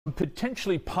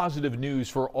Potentially positive news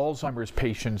for Alzheimer's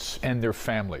patients and their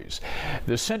families.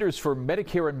 The Centers for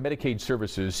Medicare and Medicaid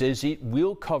Services says it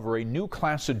will cover a new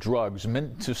class of drugs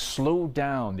meant to slow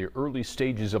down the early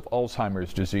stages of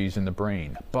Alzheimer's disease in the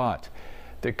brain. But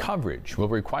the coverage will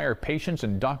require patients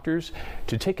and doctors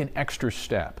to take an extra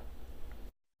step.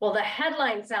 Well, the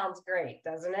headline sounds great,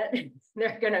 doesn't it?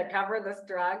 They're going to cover this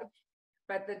drug.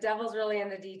 But the devil's really in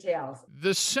the details.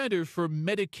 The Center for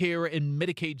Medicare and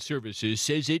Medicaid Services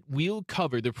says it will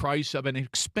cover the price of an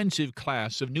expensive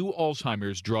class of new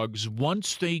Alzheimer's drugs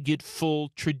once they get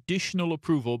full traditional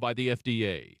approval by the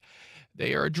FDA.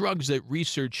 They are drugs that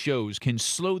research shows can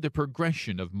slow the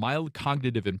progression of mild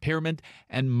cognitive impairment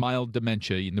and mild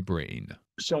dementia in the brain.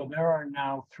 So there are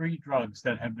now 3 drugs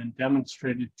that have been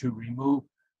demonstrated to remove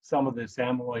some of this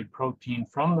amyloid protein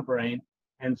from the brain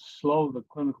and slow the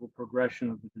clinical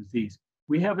progression of the disease.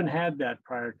 We haven't had that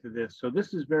prior to this, so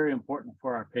this is very important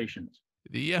for our patients.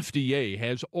 The FDA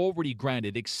has already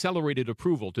granted accelerated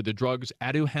approval to the drugs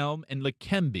Aduhelm and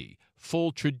Leqembi.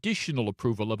 Full traditional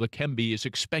approval of Leqembi is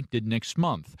expected next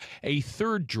month. A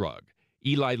third drug,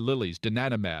 Eli Lilly's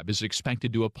donanemab, is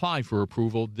expected to apply for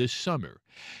approval this summer.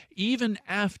 Even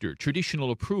after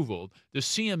traditional approval, the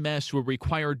CMS will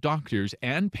require doctors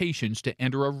and patients to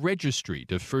enter a registry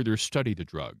to further study the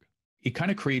drug. It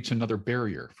kind of creates another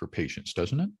barrier for patients,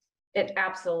 doesn't it? It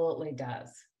absolutely does.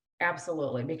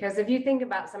 Absolutely. Because if you think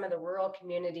about some of the rural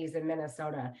communities in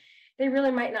Minnesota, they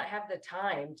really might not have the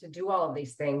time to do all of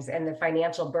these things, and the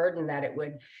financial burden that it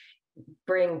would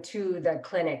bring to the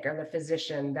clinic or the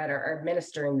physician that are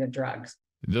administering the drugs.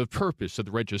 The purpose of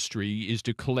the registry is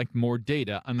to collect more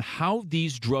data on how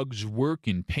these drugs work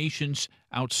in patients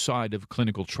outside of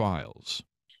clinical trials.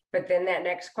 But then that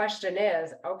next question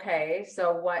is, okay,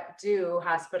 so what do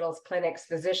hospitals, clinics,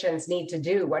 physicians need to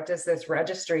do? What does this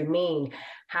registry mean?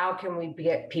 How can we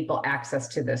get people access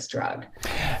to this drug?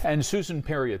 And Susan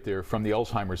Perriott there from the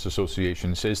Alzheimer's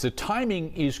Association says the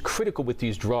timing is critical with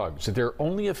these drugs. They're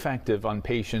only effective on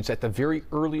patients at the very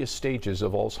earliest stages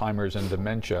of Alzheimer's and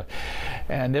dementia.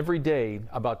 And every day,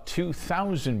 about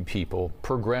 2,000 people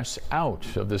progress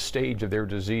out of the stage of their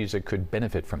disease that could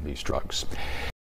benefit from these drugs.